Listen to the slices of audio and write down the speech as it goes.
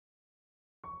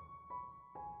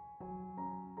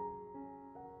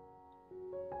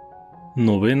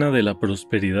Novena de la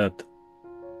Prosperidad.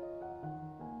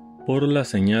 Por la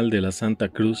señal de la Santa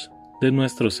Cruz de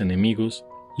nuestros enemigos,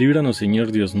 líbranos,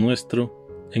 Señor Dios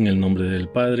nuestro, en el nombre del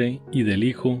Padre, y del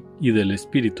Hijo, y del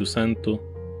Espíritu Santo.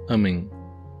 Amén.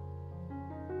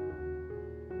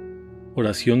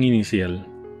 Oración inicial.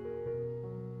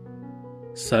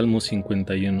 Salmo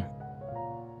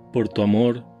 51. Por tu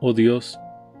amor, oh Dios,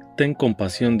 ten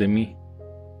compasión de mí.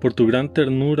 Por tu gran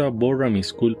ternura borra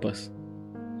mis culpas.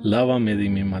 Lávame de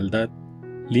mi maldad,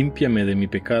 límpiame de mi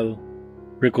pecado.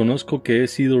 Reconozco que he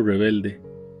sido rebelde,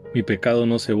 mi pecado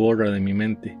no se borra de mi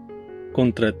mente.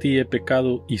 Contra ti he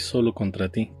pecado y solo contra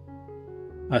ti,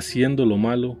 haciendo lo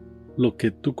malo, lo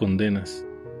que tú condenas.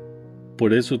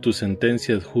 Por eso tu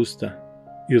sentencia es justa,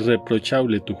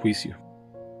 irreprochable tu juicio.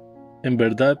 En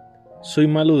verdad, soy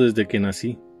malo desde que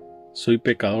nací, soy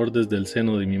pecador desde el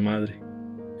seno de mi madre.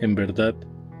 En verdad,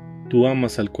 tú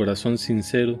amas al corazón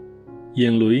sincero, y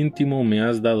en lo íntimo me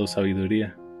has dado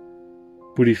sabiduría.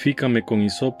 Purifícame con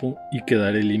hisopo y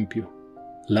quedaré limpio.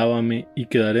 Lávame y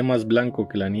quedaré más blanco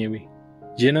que la nieve.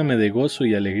 Lléname de gozo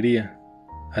y alegría.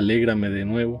 Alégrame de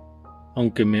nuevo,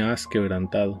 aunque me has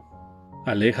quebrantado.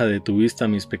 Aleja de tu vista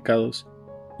mis pecados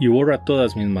y borra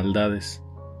todas mis maldades.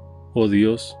 Oh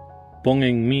Dios, pon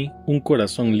en mí un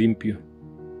corazón limpio.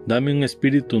 Dame un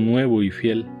espíritu nuevo y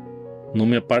fiel. No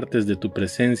me apartes de tu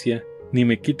presencia, ni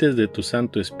me quites de tu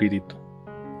Santo Espíritu.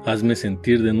 Hazme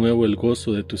sentir de nuevo el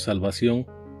gozo de tu salvación,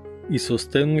 y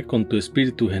sosténme con tu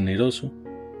espíritu generoso,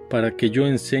 para que yo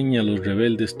enseñe a los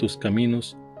rebeldes tus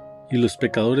caminos, y los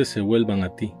pecadores se vuelvan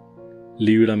a ti.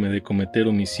 Líbrame de cometer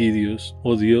homicidios,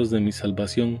 oh Dios de mi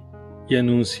salvación, y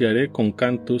anunciaré con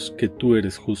cantos que tú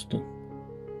eres justo.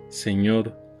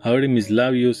 Señor, abre mis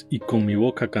labios, y con mi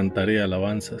boca cantaré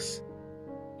alabanzas.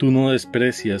 Tú no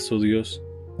desprecias, oh Dios,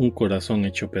 un corazón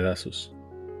hecho pedazos.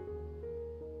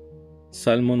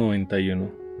 Salmo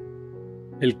 91.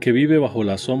 El que vive bajo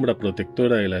la sombra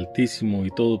protectora del Altísimo y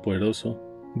Todopoderoso,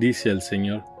 dice al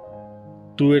Señor: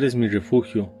 Tú eres mi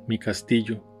refugio, mi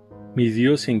castillo, mi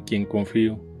Dios en quien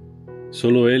confío.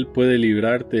 Solo Él puede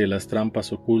librarte de las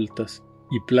trampas ocultas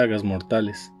y plagas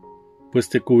mortales, pues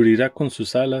te cubrirá con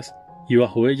sus alas y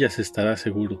bajo ellas estarás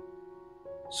seguro.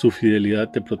 Su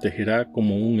fidelidad te protegerá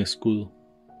como un escudo.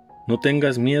 No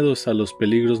tengas miedos a los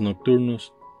peligros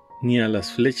nocturnos, ni a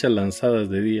las flechas lanzadas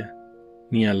de día,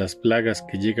 ni a las plagas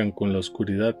que llegan con la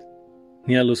oscuridad,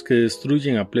 ni a los que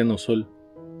destruyen a pleno sol,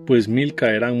 pues 1000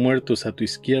 caerán muertos a tu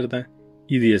izquierda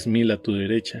y 10,000 a tu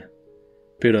derecha,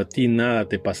 pero a ti nada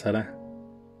te pasará.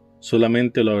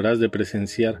 Solamente lo habrás de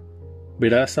presenciar,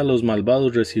 verás a los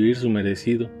malvados recibir su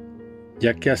merecido,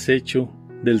 ya que has hecho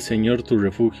del Señor tu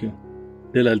refugio,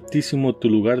 del Altísimo tu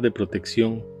lugar de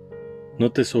protección.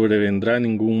 No te sobrevendrá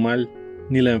ningún mal,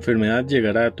 ni la enfermedad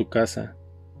llegará a tu casa,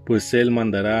 pues Él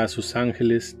mandará a sus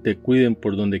ángeles te cuiden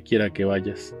por donde quiera que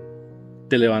vayas.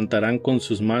 Te levantarán con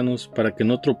sus manos para que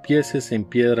no tropieces en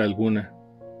piedra alguna.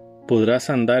 Podrás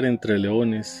andar entre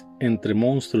leones, entre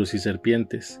monstruos y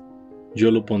serpientes.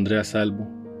 Yo lo pondré a salvo,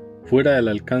 fuera del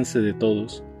alcance de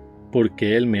todos,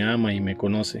 porque Él me ama y me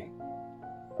conoce.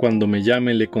 Cuando me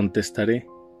llame le contestaré,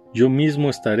 yo mismo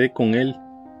estaré con Él,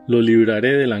 lo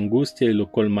libraré de la angustia y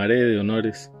lo colmaré de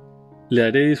honores. Le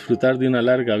haré disfrutar de una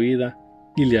larga vida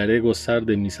y le haré gozar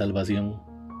de mi salvación.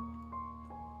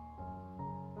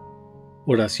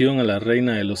 Oración a la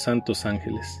Reina de los Santos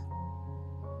Ángeles.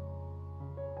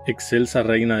 Excelsa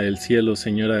Reina del Cielo,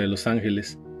 Señora de los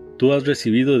Ángeles, tú has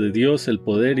recibido de Dios el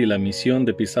poder y la misión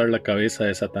de pisar la cabeza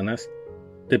de Satanás.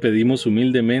 Te pedimos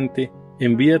humildemente,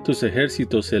 envía tus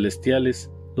ejércitos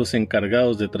celestiales, los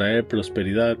encargados de traer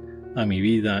prosperidad a mi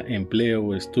vida,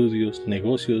 empleo, estudios,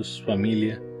 negocios,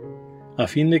 familia, a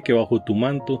fin de que bajo tu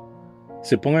manto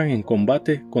se pongan en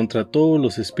combate contra todos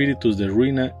los espíritus de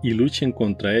ruina y luchen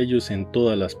contra ellos en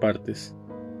todas las partes,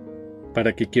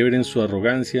 para que quiebren su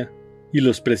arrogancia y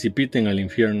los precipiten al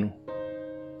infierno.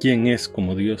 ¿Quién es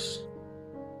como Dios?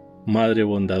 Madre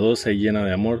bondadosa y llena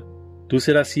de amor, tú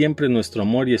serás siempre nuestro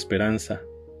amor y esperanza.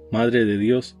 Madre de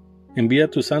Dios, envía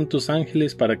tus santos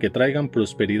ángeles para que traigan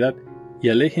prosperidad y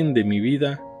alejen de mi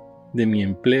vida, de mi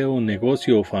empleo,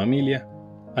 negocio o familia,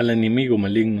 al enemigo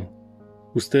maligno.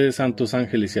 Ustedes, santos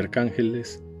ángeles y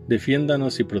arcángeles,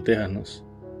 defiéndanos y protéjanos.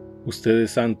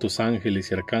 Ustedes, santos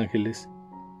ángeles y arcángeles,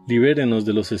 libérenos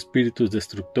de los espíritus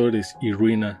destructores y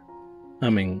ruina.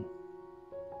 Amén.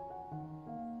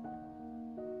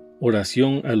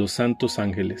 Oración a los santos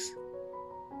ángeles.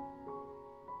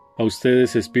 A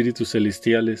ustedes, espíritus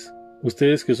celestiales,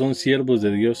 ustedes que son siervos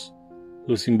de Dios,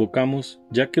 los invocamos,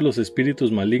 ya que los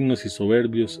espíritus malignos y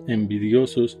soberbios,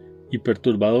 envidiosos y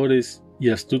perturbadores y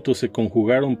astutos se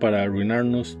conjugaron para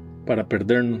arruinarnos, para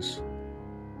perdernos.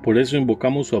 Por eso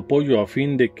invocamos su apoyo a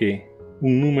fin de que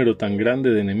un número tan grande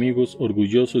de enemigos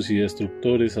orgullosos y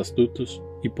destructores, astutos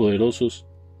y poderosos,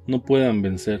 no puedan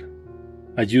vencer.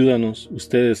 Ayúdanos,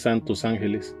 ustedes santos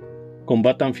ángeles,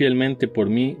 combatan fielmente por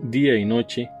mí día y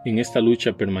noche en esta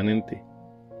lucha permanente.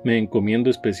 Me encomiendo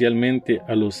especialmente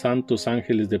a los santos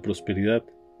ángeles de prosperidad.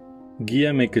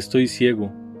 Guíame que estoy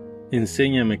ciego,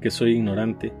 enséñame que soy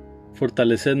ignorante,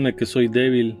 fortalecedme que soy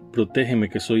débil, protégeme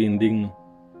que soy indigno.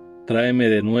 Tráeme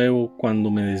de nuevo cuando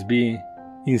me desvíe,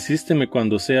 insísteme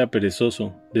cuando sea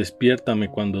perezoso, despiértame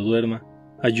cuando duerma,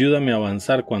 ayúdame a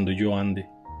avanzar cuando yo ande.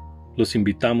 Los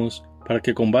invitamos para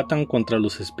que combatan contra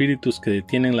los espíritus que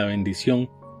detienen la bendición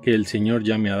que el Señor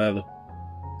ya me ha dado.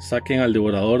 Saquen al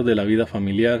devorador de la vida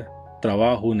familiar,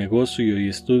 trabajo, negocio y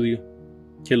estudio.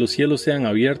 Que los cielos sean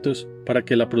abiertos para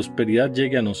que la prosperidad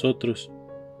llegue a nosotros.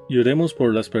 Y oremos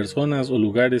por las personas o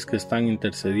lugares que están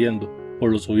intercediendo,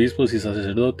 por los obispos y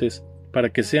sacerdotes, para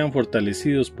que sean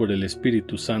fortalecidos por el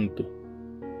Espíritu Santo.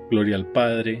 Gloria al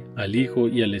Padre, al Hijo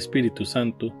y al Espíritu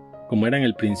Santo, como era en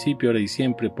el principio, ahora y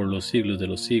siempre, por los siglos de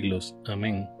los siglos.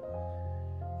 Amén.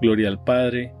 Gloria al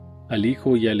Padre, al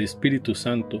Hijo y al Espíritu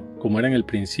Santo, como era en el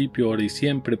principio, ahora y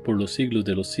siempre, por los siglos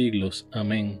de los siglos.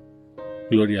 Amén.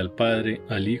 Gloria al Padre,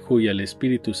 al Hijo y al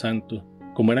Espíritu Santo,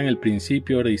 como era en el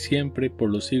principio, ahora y siempre, por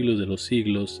los siglos de los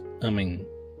siglos. Amén.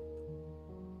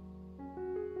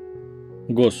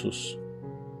 Gozos.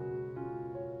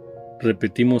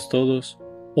 Repetimos todos: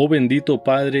 Oh bendito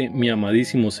Padre, mi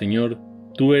amadísimo Señor,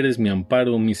 tú eres mi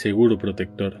amparo, mi seguro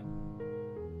protector.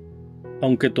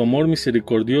 Aunque tu amor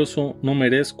misericordioso no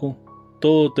merezco,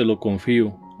 todo te lo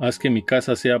confío, haz que mi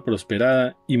casa sea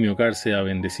prosperada y mi hogar sea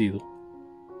bendecido.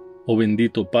 Oh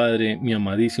bendito Padre, mi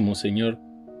amadísimo Señor,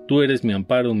 tú eres mi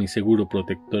amparo, mi seguro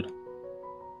protector.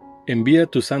 Envía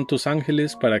tus santos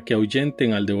ángeles para que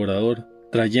ahuyenten al devorador,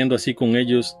 trayendo así con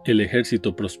ellos el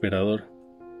ejército prosperador.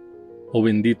 Oh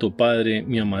bendito Padre,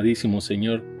 mi amadísimo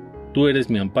Señor, tú eres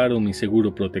mi amparo, mi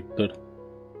seguro protector.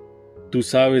 Tú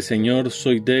sabes, Señor,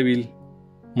 soy débil,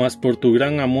 mas por tu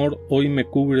gran amor hoy me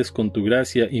cubres con tu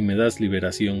gracia y me das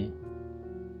liberación.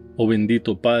 Oh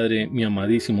bendito Padre, mi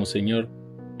amadísimo Señor,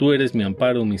 tú eres mi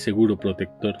amparo, mi seguro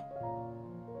protector.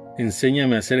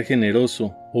 Enséñame a ser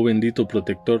generoso, oh bendito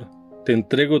protector, te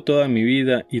entrego toda mi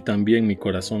vida y también mi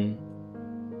corazón.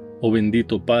 Oh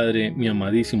bendito Padre, mi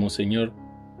amadísimo Señor,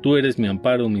 tú eres mi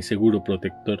amparo, mi seguro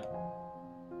protector.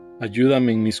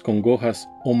 Ayúdame en mis congojas,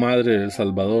 oh Madre del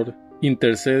Salvador,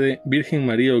 intercede, Virgen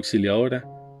María Auxiliadora,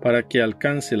 para que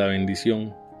alcance la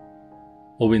bendición.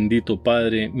 Oh bendito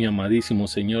Padre, mi amadísimo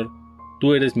Señor,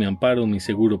 tú eres mi amparo, mi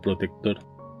seguro protector.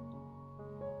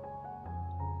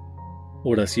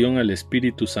 Oración al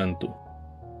Espíritu Santo.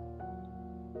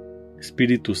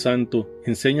 Espíritu Santo,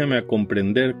 enséñame a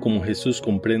comprender como Jesús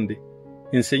comprende,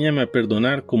 enséñame a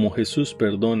perdonar como Jesús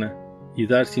perdona, y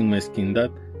dar sin mezquindad,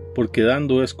 porque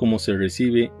dando es como se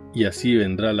recibe, y así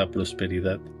vendrá la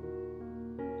prosperidad.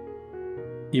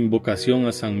 Invocación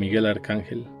a San Miguel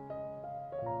Arcángel.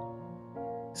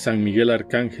 San Miguel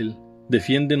Arcángel,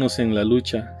 defiéndenos en la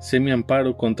lucha, sé mi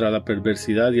amparo contra la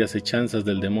perversidad y acechanzas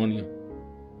del demonio.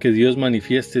 Que Dios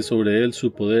manifieste sobre él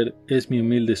su poder es mi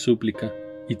humilde súplica,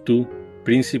 y tú,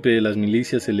 príncipe de las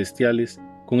milicias celestiales,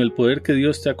 con el poder que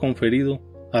Dios te ha conferido,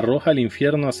 arroja al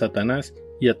infierno a Satanás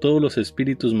y a todos los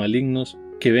espíritus malignos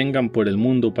que vengan por el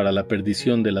mundo para la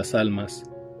perdición de las almas.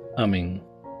 Amén.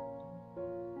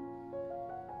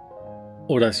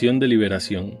 Oración de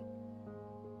liberación.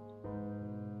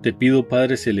 Te pido,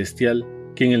 Padre Celestial,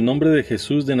 que en el nombre de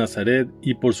Jesús de Nazaret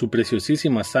y por su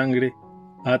preciosísima sangre,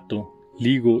 ato,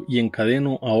 ligo y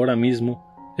encadeno ahora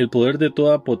mismo el poder de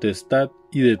toda potestad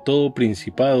y de todo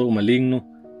principado maligno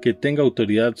que tenga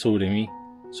autoridad sobre mí,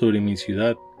 sobre mi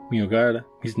ciudad, mi hogar,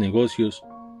 mis negocios,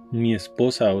 mi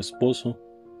esposa o esposo,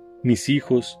 mis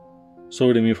hijos,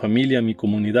 sobre mi familia, mi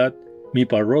comunidad, mi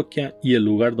parroquia y el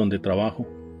lugar donde trabajo.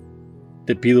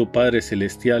 Te pido, Padre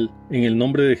Celestial, en el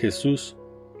nombre de Jesús,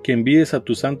 que envíes a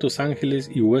tus santos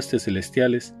ángeles y huestes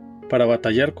celestiales para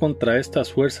batallar contra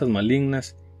estas fuerzas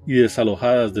malignas y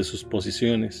desalojadas de sus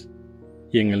posiciones.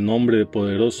 Y en el nombre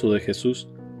poderoso de Jesús,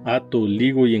 ato,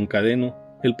 ligo y encadeno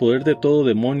el poder de todo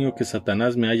demonio que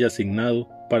Satanás me haya asignado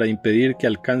para impedir que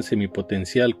alcance mi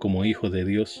potencial como hijo de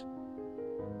Dios.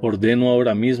 Ordeno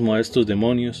ahora mismo a estos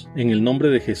demonios, en el nombre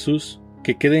de Jesús,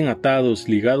 que queden atados,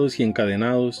 ligados y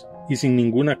encadenados y sin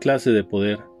ninguna clase de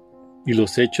poder, y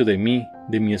los echo de mí,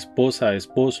 de mi esposa a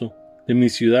esposo, de mi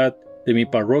ciudad, de mi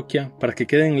parroquia, para que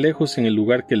queden lejos en el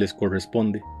lugar que les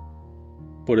corresponde.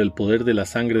 Por el poder de la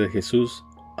sangre de Jesús,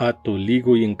 ato,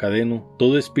 ligo y encadeno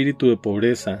todo espíritu de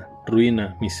pobreza,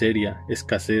 ruina, miseria,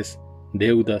 escasez,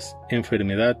 deudas,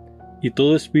 enfermedad y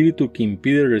todo espíritu que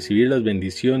impide recibir las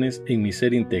bendiciones en mi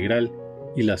ser integral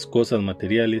y las cosas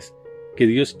materiales que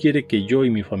Dios quiere que yo y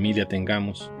mi familia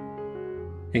tengamos.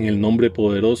 En el nombre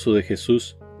poderoso de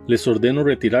Jesús, les ordeno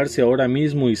retirarse ahora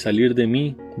mismo y salir de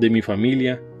mí, de mi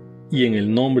familia, y en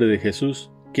el nombre de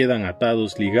Jesús quedan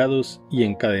atados, ligados y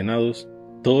encadenados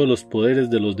todos los poderes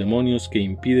de los demonios que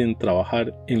impiden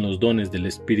trabajar en los dones del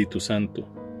Espíritu Santo.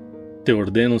 Te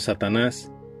ordeno,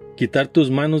 Satanás, quitar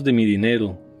tus manos de mi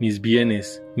dinero, mis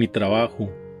bienes, mi trabajo,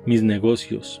 mis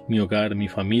negocios, mi hogar, mi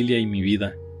familia y mi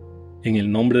vida. En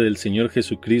el nombre del Señor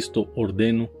Jesucristo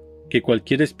ordeno que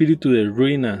cualquier espíritu de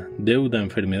ruina, deuda,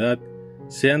 enfermedad,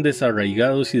 sean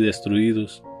desarraigados y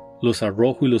destruidos. Los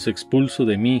arrojo y los expulso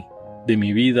de mí, de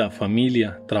mi vida,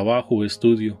 familia, trabajo o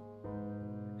estudio.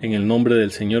 En el nombre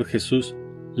del Señor Jesús,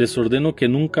 les ordeno que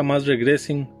nunca más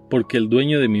regresen, porque el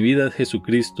dueño de mi vida es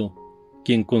Jesucristo,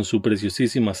 quien con su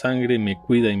preciosísima sangre me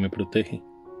cuida y me protege.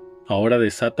 Ahora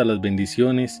desata las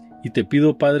bendiciones y te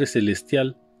pido, Padre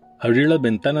Celestial, abrir las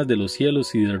ventanas de los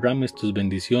cielos y derrames tus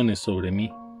bendiciones sobre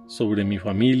mí, sobre mi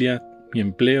familia, mi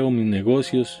empleo, mis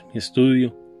negocios, mi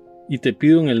estudio, y te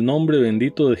pido en el nombre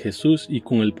bendito de Jesús y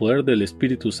con el poder del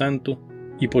Espíritu Santo,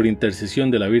 y por intercesión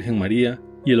de la Virgen María,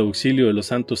 y el auxilio de los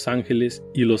santos ángeles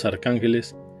y los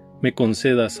arcángeles, me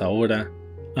concedas ahora.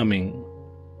 Amén.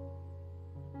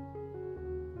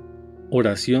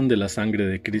 Oración de la sangre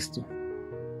de Cristo.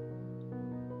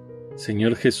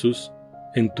 Señor Jesús,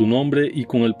 en tu nombre y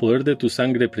con el poder de tu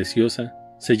sangre preciosa,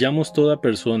 sellamos toda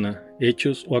persona,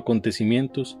 hechos o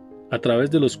acontecimientos a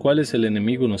través de los cuales el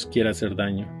enemigo nos quiera hacer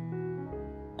daño.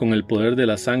 Con el poder de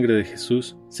la sangre de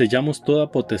Jesús, sellamos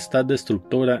toda potestad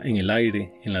destructora en el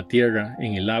aire, en la tierra,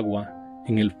 en el agua,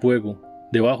 en el fuego,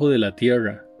 debajo de la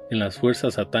tierra, en las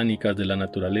fuerzas satánicas de la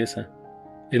naturaleza,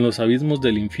 en los abismos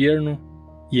del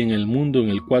infierno y en el mundo en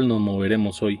el cual nos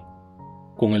moveremos hoy.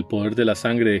 Con el poder de la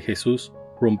sangre de Jesús,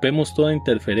 rompemos toda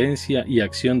interferencia y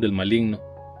acción del maligno.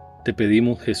 Te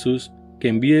pedimos, Jesús, que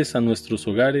envíes a nuestros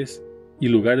hogares y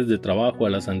lugares de trabajo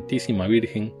a la Santísima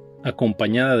Virgen,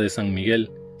 acompañada de San Miguel,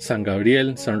 San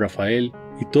Gabriel, San Rafael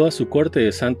y toda su corte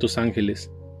de santos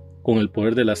ángeles. Con el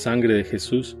poder de la sangre de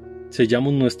Jesús,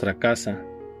 sellamos nuestra casa,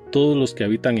 todos los que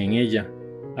habitan en ella,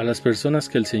 a las personas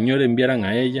que el Señor enviarán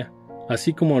a ella,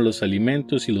 así como a los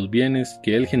alimentos y los bienes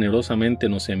que Él generosamente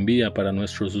nos envía para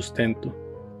nuestro sustento.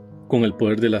 Con el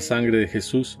poder de la sangre de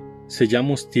Jesús,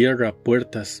 sellamos tierra,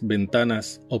 puertas,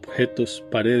 ventanas, objetos,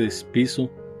 paredes,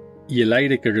 piso y el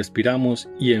aire que respiramos,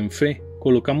 y en fe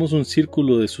colocamos un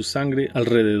círculo de su sangre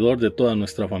alrededor de toda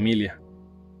nuestra familia.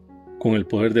 Con el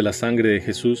poder de la sangre de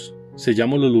Jesús,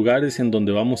 sellamos los lugares en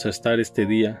donde vamos a estar este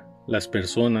día, las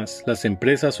personas, las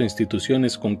empresas o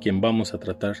instituciones con quien vamos a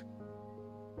tratar.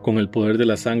 Con el poder de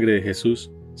la sangre de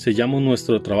Jesús, sellamos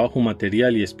nuestro trabajo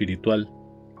material y espiritual,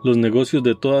 los negocios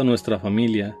de toda nuestra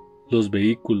familia, los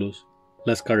vehículos,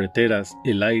 las carreteras,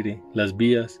 el aire, las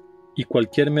vías y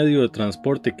cualquier medio de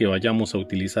transporte que vayamos a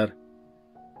utilizar.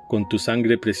 Con tu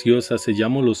sangre preciosa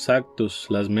sellamos los actos,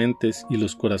 las mentes y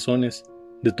los corazones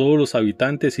de todos los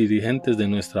habitantes y dirigentes de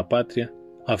nuestra patria,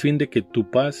 a fin de que tu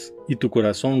paz y tu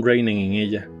corazón reinen en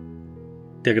ella.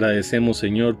 Te agradecemos,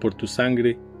 Señor, por tu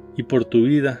sangre y por tu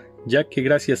vida, ya que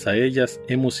gracias a ellas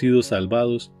hemos sido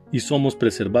salvados y somos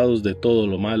preservados de todo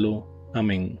lo malo.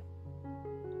 Amén.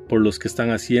 Por los que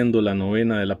están haciendo la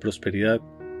novena de la prosperidad,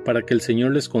 para que el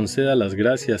Señor les conceda las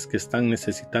gracias que están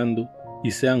necesitando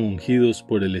y sean ungidos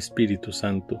por el Espíritu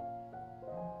Santo.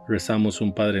 Rezamos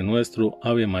un Padre Nuestro,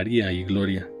 Ave María y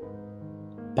Gloria.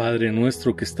 Padre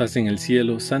nuestro que estás en el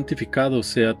cielo, santificado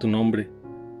sea tu nombre.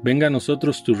 Venga a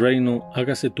nosotros tu reino,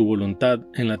 hágase tu voluntad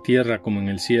en la tierra como en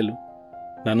el cielo.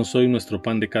 Danos hoy nuestro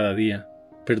pan de cada día.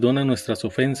 Perdona nuestras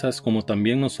ofensas como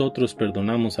también nosotros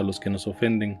perdonamos a los que nos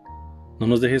ofenden. No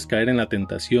nos dejes caer en la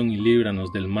tentación y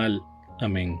líbranos del mal.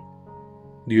 Amén.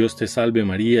 Dios te salve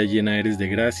María, llena eres de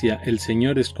gracia, el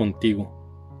Señor es contigo.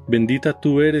 Bendita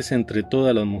tú eres entre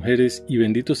todas las mujeres y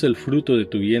bendito es el fruto de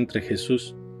tu vientre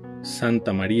Jesús.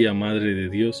 Santa María, Madre de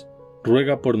Dios,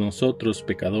 ruega por nosotros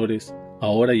pecadores,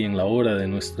 ahora y en la hora de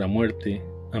nuestra muerte.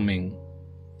 Amén.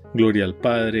 Gloria al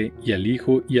Padre, y al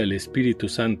Hijo, y al Espíritu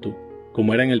Santo,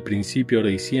 como era en el principio,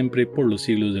 ahora y siempre, por los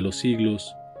siglos de los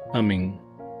siglos. Amén.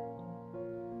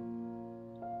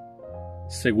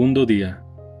 Segundo día.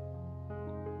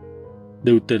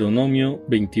 Deuteronomio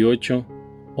 28,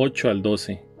 8 al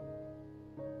 12.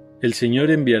 El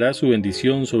Señor enviará su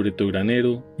bendición sobre tu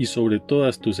granero y sobre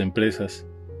todas tus empresas,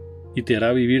 y te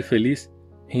hará vivir feliz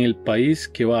en el país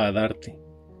que va a darte,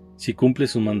 si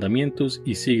cumples sus mandamientos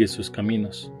y sigues sus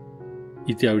caminos.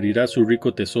 y te abrirá su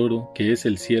rico tesoro, que es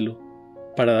el cielo,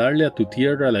 para darle a tu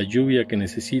tierra la lluvia que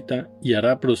necesita y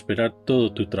hará prosperar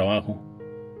todo tu trabajo.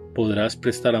 Podrás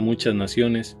prestar a muchas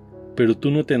naciones, pero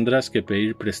tú no tendrás que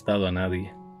pedir prestado a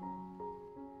nadie.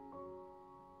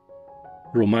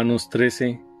 Romanos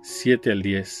 13, 7 al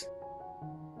 10.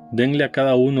 Denle a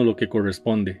cada uno lo que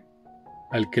corresponde.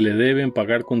 Al que le deben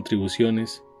pagar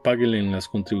contribuciones, páguenle en las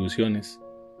contribuciones.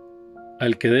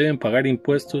 Al que deben pagar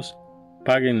impuestos,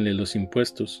 páguenle los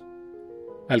impuestos.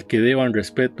 Al que deban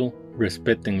respeto,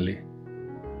 respétenle.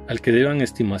 Al que deban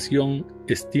estimación,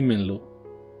 estímenlo.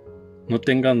 No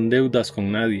tengan deudas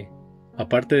con nadie,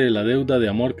 aparte de la deuda de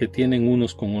amor que tienen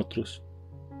unos con otros.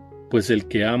 Pues el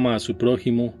que ama a su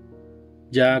prójimo,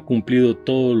 ya ha cumplido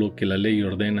todo lo que la ley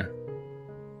ordena.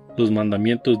 Los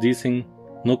mandamientos dicen: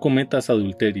 no cometas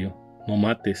adulterio, no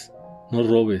mates, no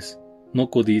robes, no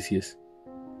codicies.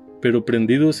 Pero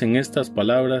prendidos en estas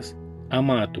palabras,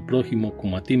 ama a tu prójimo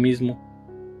como a ti mismo.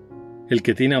 El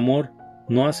que tiene amor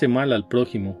no hace mal al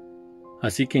prójimo,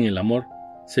 así que en el amor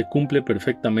se cumple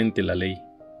perfectamente la ley.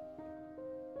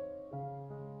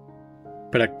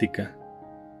 Práctica.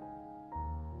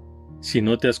 Si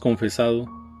no te has confesado,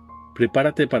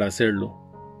 prepárate para hacerlo.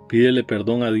 Pídele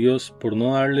perdón a Dios por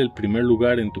no darle el primer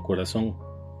lugar en tu corazón.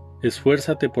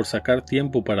 Esfuérzate por sacar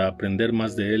tiempo para aprender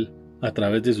más de Él a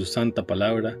través de su santa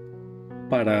palabra,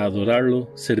 para adorarlo,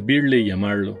 servirle y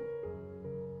amarlo.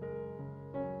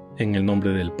 En el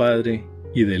nombre del Padre,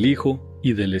 y del Hijo,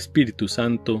 y del Espíritu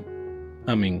Santo.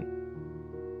 Amén.